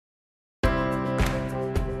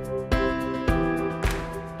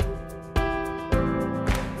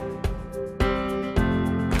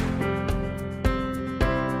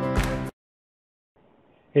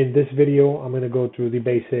In this video, I'm going to go through the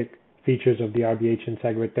basic features of the RBH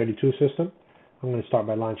Integra 32 system. I'm going to start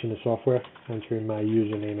by launching the software, entering my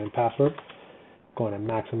username and password. Going to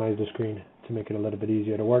maximize the screen to make it a little bit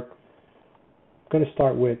easier to work. I'm going to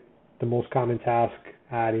start with the most common task,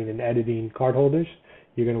 adding and editing card holders.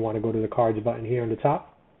 You're going to want to go to the cards button here on the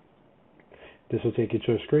top. This will take you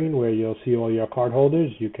to a screen where you'll see all your card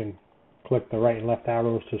holders. You can click the right and left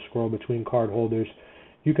arrows to scroll between card holders.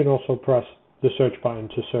 You can also press the search button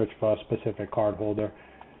to search for a specific card holder.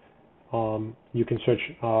 You can search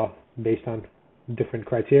based on different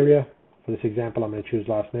criteria. For this example, I'm going to choose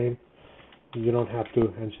last name. You don't have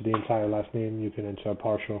to enter the entire last name. You can enter a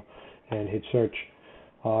partial and hit search.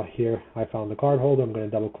 Here I found the card holder. I'm going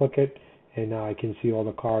to double click it, and now I can see all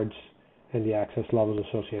the cards and the access levels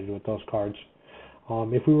associated with those cards.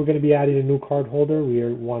 If we were going to be adding a new card holder, we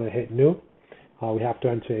want to hit new. We have to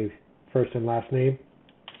enter a first and last name.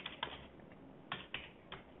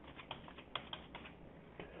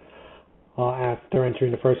 After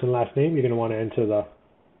entering the first and last name, you're going to want to enter the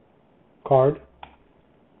card.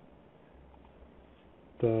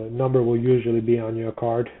 The number will usually be on your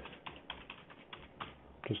card.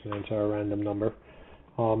 Just going to enter a random number.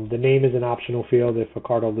 The name is an optional field. If a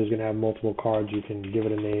card holder is going to have multiple cards, you can give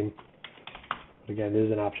it a name. But again, this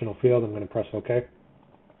is an optional field. I'm going to press OK.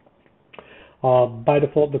 By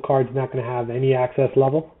default, the card's not going to have any access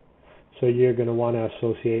level, so you're going to want to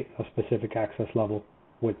associate a specific access level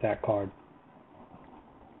with that card.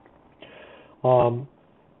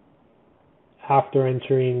 After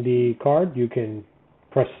entering the card, you can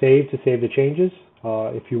press save to save the changes.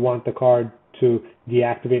 If you want the card to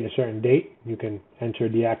deactivate in a certain date, you can enter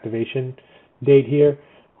deactivation date here.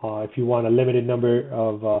 If you want a limited number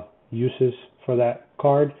of uses for that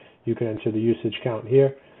card, you can enter the usage count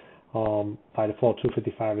here. By default,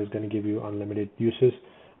 255 is going to give you unlimited uses.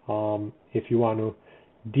 If you want to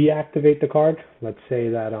deactivate the card, let's say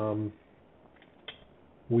that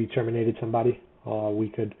we terminated somebody, we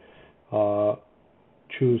could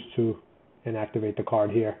choose to inactivate the card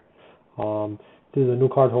here. This is a new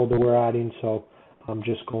card holder we're adding, so I'm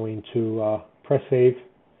just going to press save,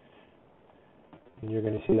 and you're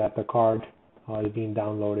going to see that the card is being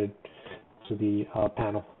downloaded to the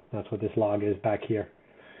panel. That's what this log is back here.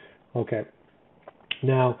 Okay.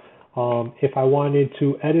 Now, if I wanted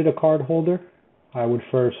to edit a card holder, I would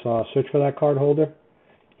first search for that card holder,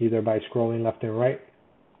 either by scrolling left and right,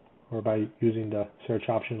 or by using the search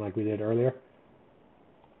option like we did earlier.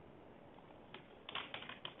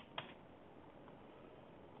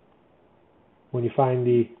 When you find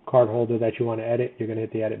the card holder that you want to edit, you're going to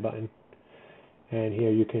hit the edit button. And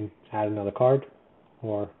here you can add another card,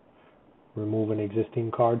 or remove an existing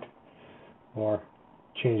card, or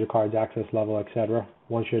change a card's access level, etc.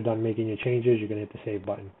 Once you're done making your changes, you're going to hit the save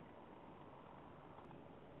button.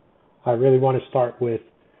 I really want to start with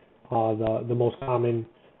the most common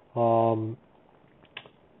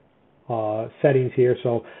settings here.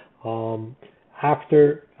 So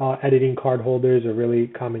after editing card holders, a really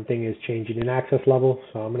common thing is changing an access level.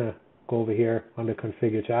 So I'm going to go over here under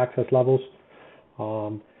configure to access levels.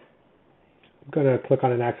 I'm going to click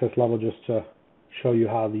on an access level just to show you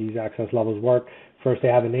how these access levels work. First, they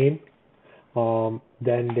have a name.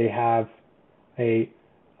 Then they have a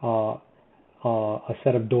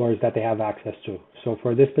set of doors that they have access to. So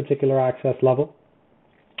for this particular access level,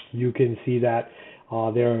 you can see that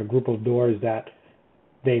there are a group of doors that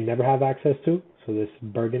they never have access to. So this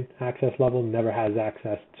Bergen access level never has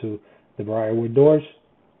access to the Briarwood doors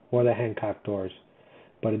or the Hancock doors,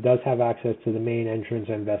 but it does have access to the main entrance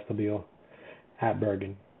and vestibule at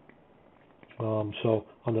Bergen. So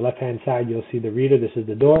on the left hand side, you'll see the reader. This is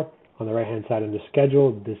the door. On the right hand side in the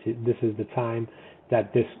schedule, this is the time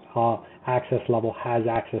that this access level has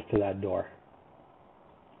access to that door.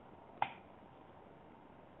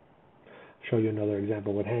 Show you another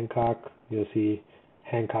example with Hancock. You'll see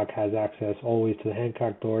Hancock has access always to the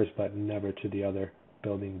Hancock doors, but never to the other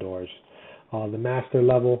building doors. The master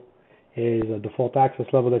level is a default access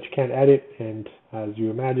level that you can't edit, and as you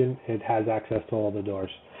imagine, it has access to all the doors.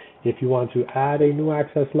 If you want to add a new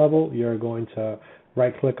access level, you're going to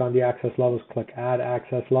right click on the access levels, click add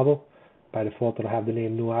access level. By default, it'll have the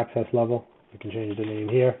name new access level. You can change the name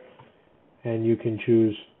here, and you can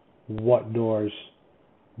choose what doors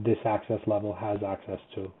this access level has access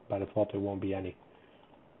to. By default, it won't be any.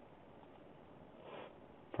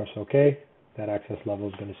 Press OK. That access level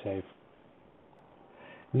is going to save.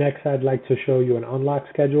 Next, I'd like to show you an unlock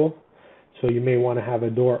schedule. So you may want to have a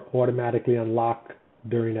door automatically unlock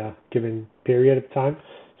during a given period of time.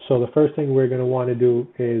 So the first thing we're going to want to do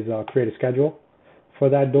is create a schedule for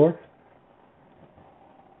that door.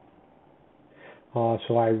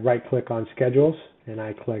 So I right click on schedules and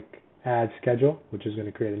I click add schedule, which is going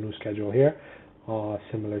to create a new schedule here,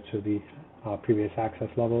 similar to the previous access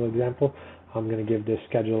level example. I'm going to give this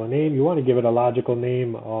schedule a name. You want to give it a logical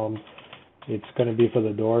name. It's going to be for the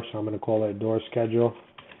door, so I'm going to call it door schedule.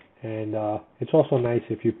 And it's also nice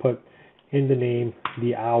if you put in the name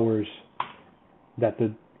the hours that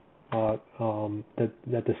the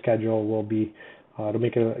that the schedule will be. To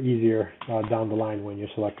make it easier down the line when you're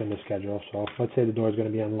selecting the schedule. So let's say the door is going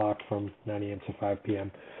to be unlocked from 9 a.m. to 5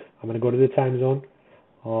 p.m. I'm going to go to the time zone,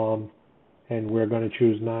 and we're going to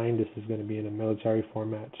choose 9. This is going to be in a military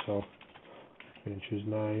format, so I'm going to choose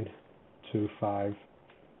 9 to 5.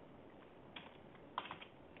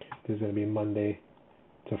 This is going to be Monday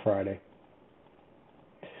to Friday.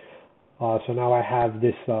 So now I have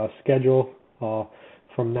this schedule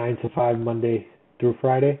from 9 to 5 Monday through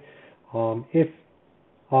Friday. If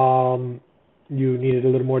you needed a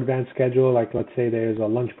little more advanced schedule, like let's say there's a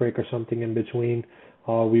lunch break or something in between,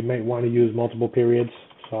 we might want to use multiple periods.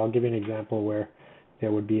 So I'll give you an example where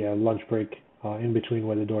there would be a lunch break in between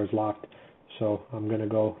where the door is locked. So I'm going to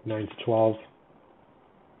go 9 to 12.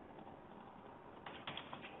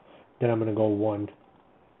 Then I'm going to go 1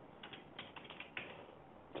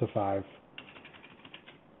 to 5.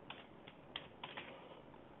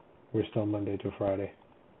 We're still Monday to Friday.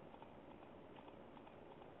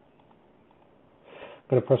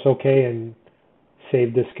 I'm going to press OK and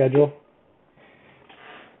save this schedule.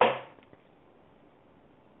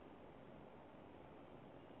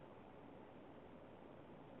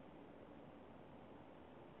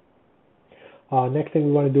 Next thing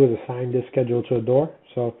we want to do is assign this schedule to a door.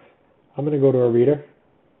 So I'm going to go to a reader.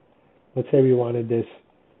 Let's say we wanted this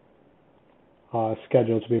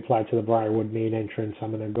schedule to be applied to the Briarwood main entrance.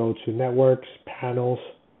 I'm going to go to Networks, Panels,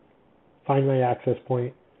 find my access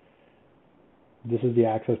point. This is the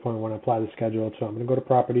access point I want to apply the schedule. So I'm going to go to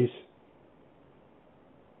Properties.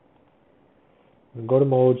 I'm going to go to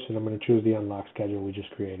Modes, and I'm going to choose the unlock schedule we just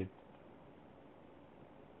created.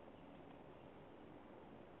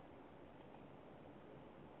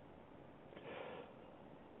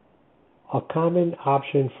 A common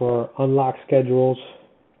option for unlock schedules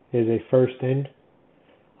is a first in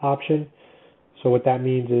option. So what that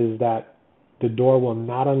means is that the door will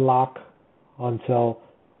not unlock until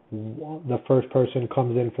the first person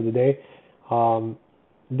comes in for the day.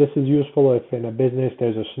 This is useful if in a business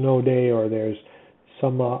there's a snow day or there's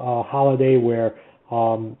some holiday where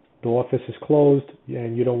the office is closed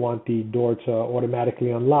and you don't want the door to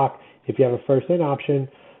automatically unlock. If you have a first in option,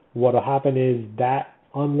 what will happen is that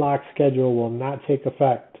unlock schedule will not take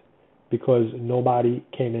effect because nobody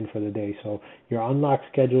came in for the day. So your unlock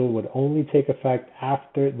schedule would only take effect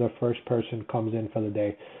after the first person comes in for the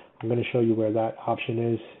day. I'm going to show you where that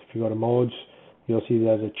option is. If you go to Modes, you'll see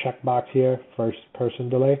there's a checkbox here, first person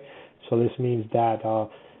delay. So this means that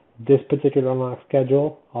this particular unlock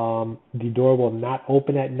schedule, the door will not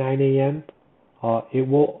open at 9 a.m. It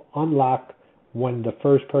will unlock when the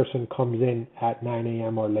first person comes in at 9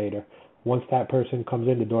 a.m. or later. Once that person comes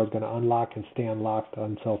in, the door is going to unlock and stay unlocked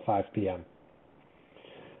until 5 p.m.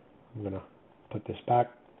 I'm going to put this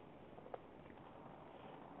back.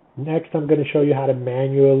 Next, I'm going to show you how to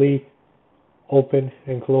manually open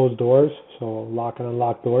and close doors, so lock and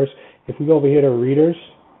unlock doors. If we go over here to Readers,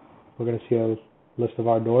 we're going to see a list of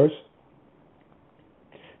our doors.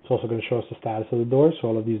 It's also going to show us the status of the doors, so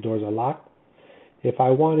all of these doors are locked. If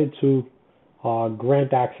I wanted to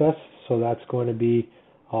grant access, so that's going to be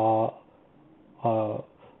an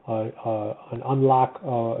unlock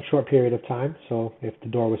a short period of time. So if the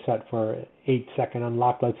door was set for 8-second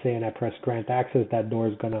unlock, let's say, and I press grant access, that door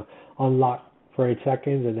is going to unlock for 8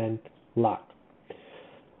 seconds and then lock.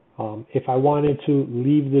 If I wanted to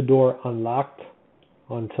leave the door unlocked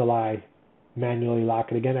until I manually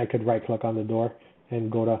lock it again, I could right click on the door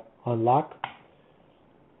and go to unlock.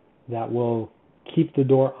 That will keep the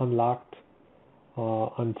door unlocked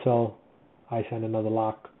until I send another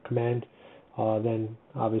lock command. Then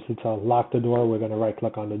obviously to lock the door, we're going to right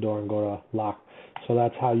click on the door and go to lock. So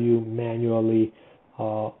that's how you manually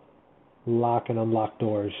lock and unlock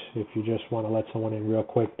doors. If you just want to let someone in real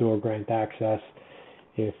quick, do a grant access.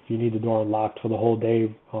 If you need the door unlocked for the whole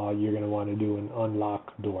day, you're going to want to do an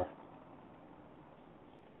unlock door.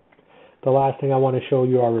 The last thing I want to show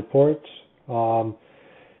you are reports.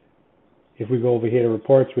 If we go over here to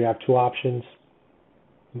reports, we have two options.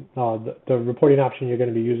 The reporting option you're going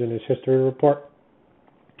to be using is history report.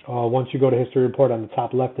 Once you go to history report, on the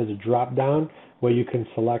top left there's a drop down where you can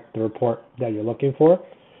select the report that you're looking for.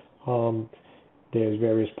 There's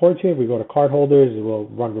various ports here. If we go to card holders, it will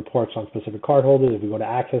run reports on specific card holders. If we go to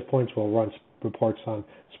access points, we'll run reports on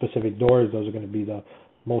specific doors. Those are going to be the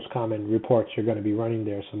most common reports you're going to be running.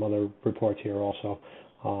 There are some other reports here also.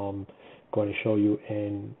 Going to show you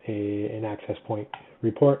an access point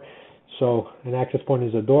report. So an access point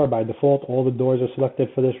is a door. By default, all the doors are selected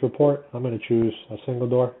for this report. I'm going to choose a single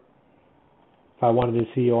door. If I wanted to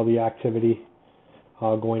see all the activity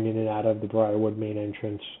going in and out of the Briarwood main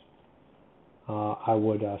entrance, I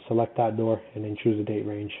would select that door and then choose a date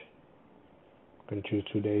range. I'm going to choose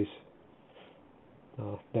 2 days.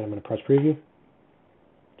 Then I'm going to press preview.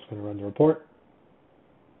 It's going to run the report.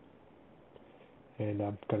 And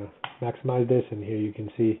I'm going to maximize this, and here you can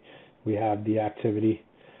see we have the activity.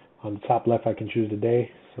 On the top left, I can choose the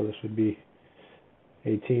day. So this would be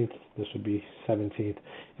 18th. This would be 17th.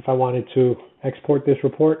 If I wanted to export this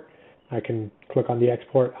report, I can click on the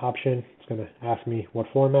export option. It's going to ask me what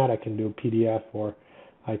format. I can do PDF, or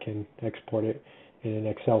I can export it in an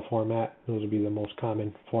Excel format. Those would be the most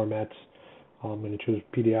common formats. I'm going to choose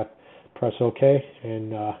PDF, press OK,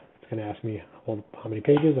 and it's going to ask me how many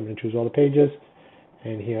pages. I'm going to choose all the pages,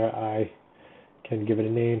 and here I can give it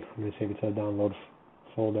a name. I'm going to save it to a download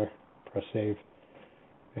folder, press save,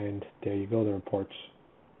 and there you go. The report's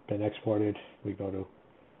been exported. We go to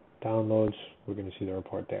downloads. We're going to see the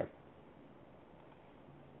report there.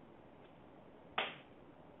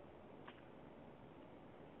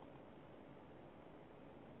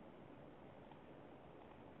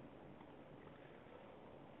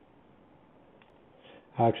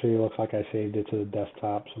 Actually, it looks like I saved it to the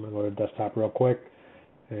desktop, so I'm going to go to desktop real quick,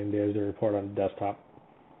 and there's the report on the desktop.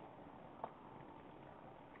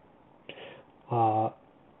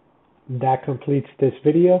 That completes this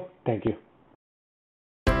video. Thank you.